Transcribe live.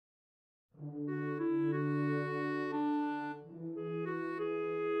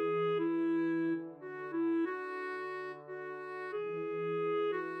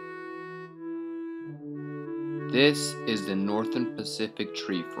This is the northern Pacific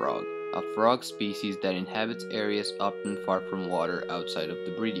tree frog, a frog species that inhabits areas often far from water outside of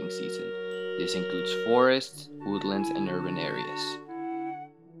the breeding season. This includes forests, woodlands, and urban areas.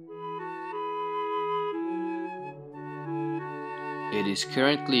 It is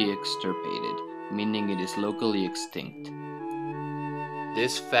currently extirpated, meaning it is locally extinct.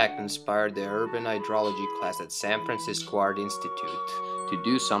 This fact inspired the Urban Hydrology class at San Francisco Art Institute to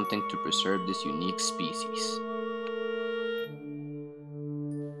do something to preserve this unique species.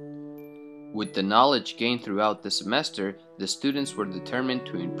 With the knowledge gained throughout the semester, the students were determined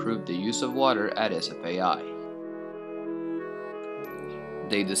to improve the use of water at SFAI.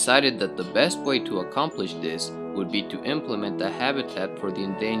 They decided that the best way to accomplish this would be to implement a habitat for the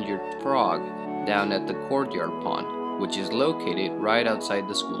endangered frog down at the courtyard pond, which is located right outside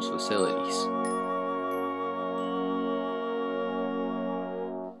the school's facilities.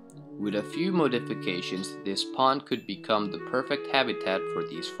 With a few modifications, this pond could become the perfect habitat for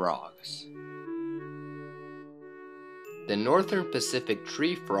these frogs. The northern Pacific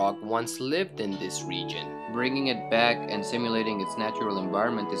tree frog once lived in this region. Bringing it back and simulating its natural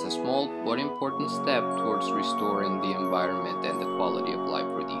environment is a small but important step towards restoring the environment and the quality of life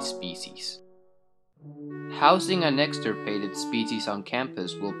for these species. Housing an extirpated species on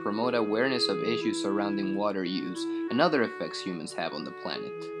campus will promote awareness of issues surrounding water use and other effects humans have on the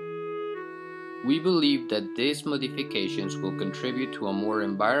planet. We believe that these modifications will contribute to a more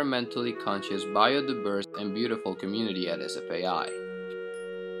environmentally conscious, biodiverse, and beautiful community at SFAI.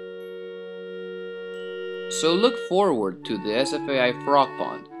 So look forward to the SFAI Frog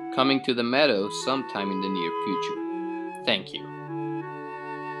Pond coming to the Meadow sometime in the near future. Thank you.